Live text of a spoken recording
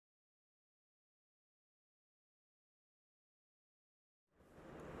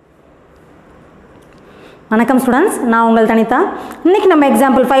வணக்கம் ஸ்டூடெண்ட்ஸ், நான் உங்கள் தனிதா. இன்னைக்கு நம்ம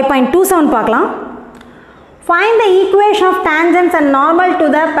எக்ஸாம்பிள் 5.27 பார்க்கலாம். Find the equation of tangents and normal to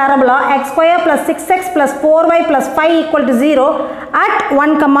the parabola x square plus 6x plus 4y plus 5 equal to 0 at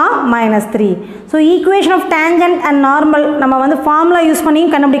 1, -3. So equation of tangent and normal நம்ம வந்து formula use பண்ணி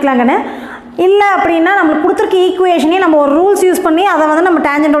கண்டுபிடிக்கலாங்கன்னு. இல்லை அப்படின்னா நம்மளுக்கு கொடுத்துருக்க ஈக்குவேஷனே நம்ம ஒரு ரூல்ஸ் யூஸ் பண்ணி அதை வந்து நம்ம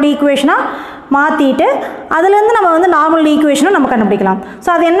டேஞ்சண்டோட ஈக்குவேஷனாக மாற்றிட்டு அதுலேருந்து நம்ம வந்து நார்மல் ஈக்குவேஷனை நம்ம கண்டுபிடிக்கலாம். ஸோ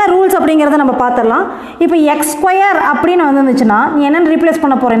அது என்ன ரூல்ஸ் அப்படிங்கிறத நம்ம பார்த்துடலாம். இப்போ எக்ஸ் ஸ்கொயர் அப்படின்னு வந்துச்சுன்னா நீ என்னென்னு ரீப்ளேஸ்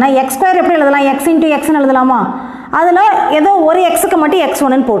பண்ண போகிறேன்னா எக்ஸ் ஸ்கொயர் எப்படி எழுதலாம்? எக்ஸ் இன்ட்டு எக்ஸ்ன்னு எழுதலாமா? அதில் ஏதோ ஒரு எக்ஸுக்கு மட்டும் எக்ஸ்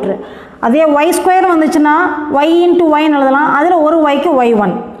ஒன்னு போட்டுரு. அதே ஒய் ஸ்கொயர் வந்துச்சுன்னா ஒய் இன்ட்டு ஒய்ன்னு எழுதலாம். அதில் ஒரு ஒய்க்கு Y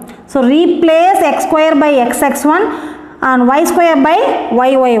one. So replace X square by X one and Y square by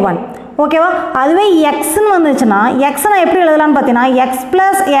Y one. ஓகேவா? அதுவே எக்ஸ்ன்னு வந்துச்சுன்னா எக்ஸை நான் எப்படி எழுதலான்னு பார்த்தீங்கன்னா எக்ஸ்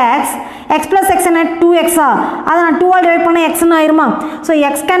ப்ளஸ் எக்ஸ் என்ன 2xஆ? அதை நான் 2ஆல் டிவைட் பண்ண எக்ஸ்ன்னு ஆயிருமா? So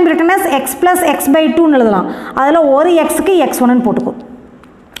X can be written as X plus X by 2ன்னு எழுதலாம். அதில் ஒரு எக்ஸுக்கு எக்ஸ் ஒன்னு போட்டுக்கும்.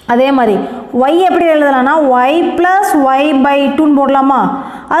 அதே மாதிரி ஒய் எப்படி எழுதலாம்னா ஒய் ப்ளஸ் ஒய் பை 2ன்னு போடலாமா?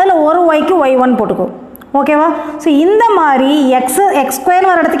 அதில் ஒரு ஒய்க்கு ஒய் ஒன் போட்டுக்கும். ஓகேவா? ஸோ இந்த மாதிரி எக்ஸ் ஸ்கொயர்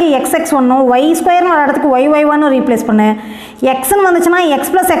வர இடத்துக்கு எக்ஸ் ஒன்னும் ஒய் ஸ்கொயர் வர இடத்துக்கு ஒய் ஒன்னும் ரீப்ளேஸ் பண்ணு. எக்ஸ்ன்னு வந்துச்சுன்னா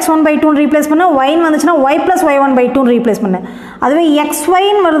X plus X one by 2 replace பண்ணு. ஒய்ன்னு வந்துச்சுன்னா Y plus Y one by 2 replace பண்ணு. அதுவே எக்ஸ்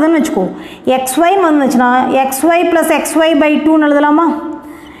ஒய்ன்னு வருதுன்னு வச்சுக்கோ. எக்ஸ் ஒய்ன்னு வந்துச்சுன்னா X Y plus X Y by 2ன்னு எழுதலாமா?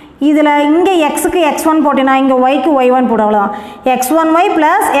 இதில் இங்கே எக்ஸுக்கு எக்ஸ் ஒன் போட்டினா இங்கே ஒய்க்கு ஒய் ஒன் போட அவ்வளோதான். X one Y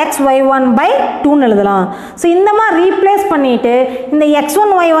plus X Y one by 2ன்னு எழுதலாம். ஸோ இந்த மாதிரி ரீப்ளேஸ் பண்ணிவிட்டு இந்த எக்ஸ்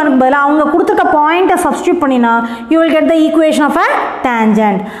ஒன் ஒய் ஒனுக்கு பதிலாக அவங்க கொடுத்துருக்க பாயிண்ட்டை சப்ஸ்டியூட் பண்ணினா you will get the equation of a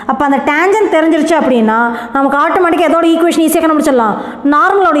tangent. அப்போ அந்த டேஞ்சன்ட் தெரிஞ்சிருச்சு அப்படின்னா நமக்கு ஆட்டோமேட்டிக்காக எதோட ஈக்குவேஷன் ஈஸியாக கண்டுபிடிச்சிடலாம்?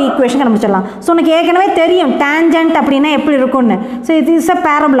 நார்மலோட ஈக்குவேஷன் கண்டுபிடிச்சிடலாம். ஸோ உனக்கு ஏற்கனவே தெரியும் டேஞ்சன்ட் அப்படின்னா எப்படி இருக்கும்னு. ஸோ இது இஸ் அ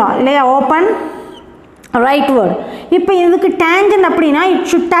பேரபோலா இல்லையா? Open right word. இப்போ இதுக்கு tangent அப்படின்னா it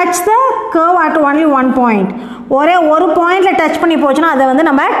should touch the curve at only one point. ஒரே ஒரு பாயிண்டில் டச் பண்ணி போச்சுன்னா அதை வந்து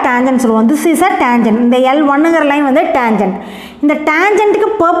நம்ம டேஞ்சன்ட் சொல்லுவோம். This is a tangent. இந்த L1ங்கிற லைன் வந்து டேஞ்சன்ட். இந்த டேஞ்சன்ட்டுக்கு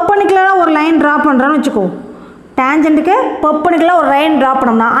பெர்பெண்டிகுலராக ஒரு லைன் ட்ரா பண்ணுறோன்னு வச்சுக்கோ. டேஞ்சன்ட்டுக்கு பெர்பெண்டிகுலராக ஒரு லைன் ட்ரா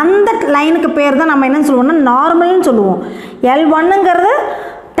பண்ணோம்னா அந்த லைனுக்கு பேர் தான் நம்ம என்னன்னு சொல்லுவோம்னா நார்மல்னு சொல்லுவோம். L1ங்கிறது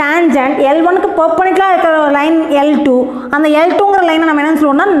டேஞ்சன்ட், L1க்கு பெர்பெண்டிகுலராக இருக்கிற லைன் L2, அந்த L2ங்கிற லைனை நம்ம என்ன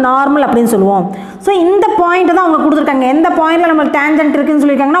சொல்லுவோம்னா நார்மல் அப்படின்னு சொல்லுவோம். ஸோ இந்த பாயிண்ட் தான் அவங்க கொடுத்துருக்காங்க. எந்த பாயிண்டில் நம்மளுக்கு டேஞ்சன்ட் இருக்குன்னு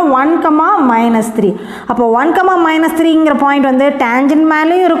சொல்லியிருக்காங்கன்னா 1, -3. அப்போ 1, -3ங்கிற பாயிண்ட் வந்து டேஞ்சன்ட்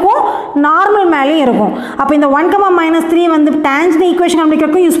மேலேயும் இருக்கும் நார்மல் மேலேயும் இருக்கும். அப்போ இந்த 1, -3 வந்து டேஞ்சன்ட் ஈக்குவேஷன்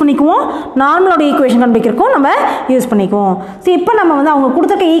கண்டுபிடிக்கிறதுக்கும் யூஸ் பண்ணிக்குவோம், நார்மலோட ஈக்குவேஷன் கண்டுபிடிக்கிறதுக்கும் நம்ம யூஸ் பண்ணிக்குவோம். ஸோ இப்போ நம்ம வந்து அவங்க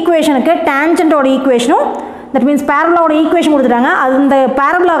கொடுத்துருக்க ஈக்குவேஷனுக்கு டேஞ்சன்ட்டோட ஈக்குவேஷனும் தட் மீன்ஸ் பேரபோலாவோட ஈக்குவேஷன் கொடுத்துட்டாங்க. அது இந்த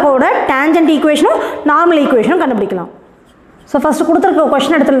பேரபோலாவோட டேஞ்சன்ட் ஈக்குவேஷனும் நார்மல் ஈக்குவேஷனும் கண்டுபிடிக்கலாம். ஸோ ஃபஸ்ட்டு கொடுத்துருக்க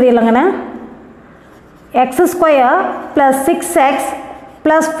question எடுத்துறது இல்லைங்கண்ணே. X square plus 6x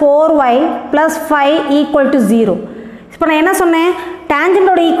plus 4y plus 5 equal to 0. இப்போ நான் என்ன சொன்னேன்?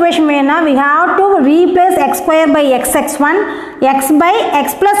 டேஞ்சன்ட்டோட ஈக்குவேஷன் வேணும்னா we have to replace x square by x1, x by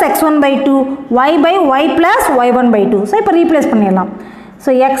x plus x1 by 2, y by y plus y1 by 2. So இப்போ replace பண்ணிடலாம்.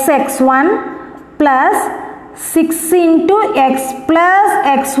 So x1 plus 6 into x plus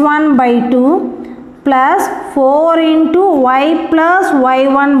x1 by 2 plus 4 into y plus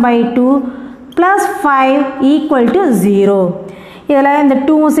y1 by 2 plus 5 equal to 0. இதில் இந்த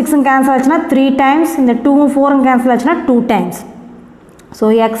 2 6 cancel ஆச்சுன்னா 3 times, இந்த 2 4 cancel ஆச்சுன்னா 2 times. So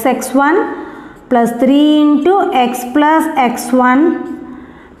x1 plus 3 into x plus x1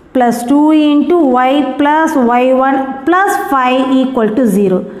 plus 2 into y plus y1 plus 5 equal to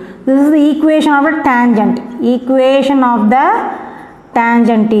 0. This is the equation of the tangent. Equation of the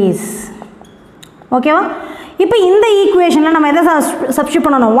tangent is. Okay va? இப்போ இந்த ஈக்குவேஷனில் நம்ம எதை substitute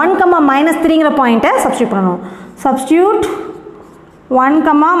பண்ணணும்? 1, -3ங்கிற பாயிண்ட்டை substitute பண்ணணும். Substitute 1,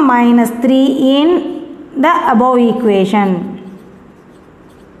 -3 in the above equation.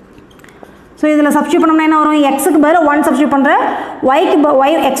 So இதில் substitute பண்ணோம்னா என்ன வரும்? எக்ஸுக்கு பதில் 1 சப்ஸ்டியூட் பண்ணுற, ஒய்க்கு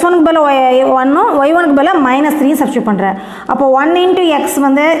x1க்கு பதில் 1, y1க்கு பதில் -3 சப்ஸ்டியூட் பண்ணுற. அப்போ 1 into x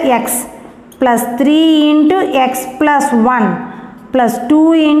வந்து x plus 3 into x plus 1 plus 2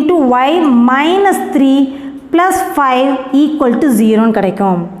 into y -3 plus 5 equal to 0ன்னு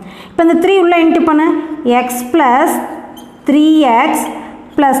கிடைக்கும். இப்போ இந்த 3 உள்ள இன்ட்டு பண்ணு. x plus 3x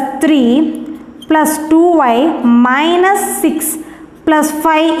plus 3 plus 2y -6 plus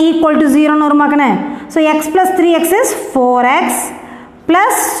 5 equal to 0 ன்னு வருமாக்கனே. So x plus 3x is 4x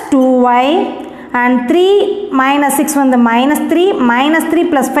plus 2y and 3 minus 6 வந்து -3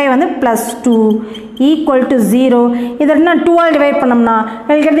 plus 5 வந்து plus 2 equal to 0. இதை இன்னும் 2 ஆல் டிவைட் பண்ணோம்னா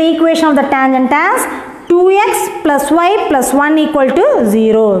we'll get the equation of the tangent as 2x plus y plus 1 equal to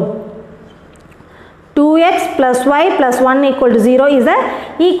 0. 2x plus y plus 1 equal to 0 is the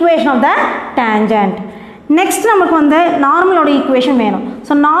equation of the tangent. Next நமக்கு வந்து நார்மலோட equation வேணும்.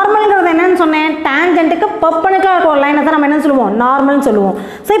 So நார்மல்ங்கிறது என்னன்னு சொன்னேன், டேஞ்சன்ட்டுக்கு பர்பெண்டிகுலராக இருக்க ஒரு லைனை தான் நம்ம என்ன சொல்லுவோம், நார்மல்னு சொல்லுவோம்.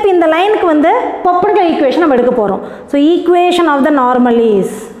 ஸோ இப்போ இந்த லைனுக்கு வந்து பர்பெண்டிகுலர் ஈக்குவேஷன் நம்ம எடுக்க போகிறோம். So equation of the normal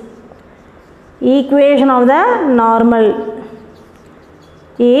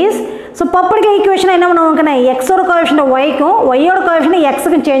is so perpendicular equation என்ன பண்ணுவோம்னா எக்ஸோட கோஎஃபிஷியன்ட் ஒய்க்கும் ஒய்யோட கோஎஃபிஷியன்ட்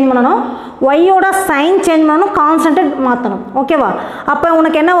எக்ஸுக்கும் சேஞ்ச் பண்ணணும், ஒய்யோட சைன் சேஞ்ச் பண்ணணும், கான்ஸ்டன்ட் மாற்றணும். ஓகேவா? அப்போ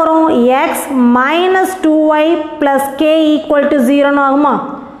உனக்கு என்ன வரும், X minus 2y plus K equal to 0ன்னு ஆகுமா?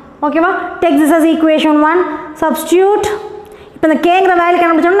 ஓகேவா? Take this as equation 1, substitute. இப்போ இந்த கேங்கிற வேல்யூ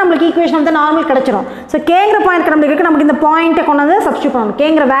கண்டுபிடிச்சோம்னா நம்மளுக்கு ஈக்குவேஷன் வந்து நார்மல் கிடச்சிரும். ஸோ கேங்கிற பாயிண்ட் கண்டுபிடிக்கிறதுக்கு நமக்கு இந்த பாயிண்ட்டை கொண்டு வந்து சப்ஸ்டியூட் பண்ணணும்.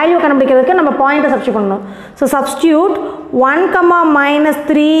 கேங்கிற வேல்யூ கண்டுபிடிக்கிறதுக்கு நம்ம பாயிண்ட்டை சப்ஸ்டியூட் பண்ணணும். So substitute 1,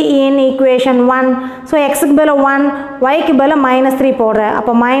 -3 in equation 1. So எக்ஸுக்கு பதில் 1, ஒய்க்கு பதில் -3 போடுற.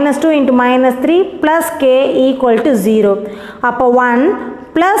 அப்போ -2 × -3 ப்ளஸ் கே ஈக்குவல் டு 0. அப்போ 1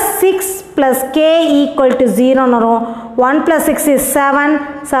 + 6 + k equal to 0 வரும். 1 + 6 is 7,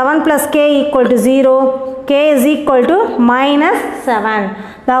 7 + k equal to 0, k is equal to -7.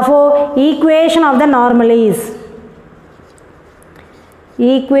 Therefore, equation of the normal is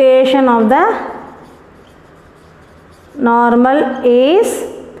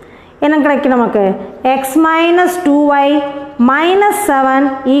என்ன கிடைக்கும் நமக்கு, x minus 2y minus 7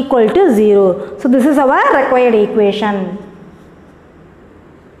 equal to 0. So, this is our required equation.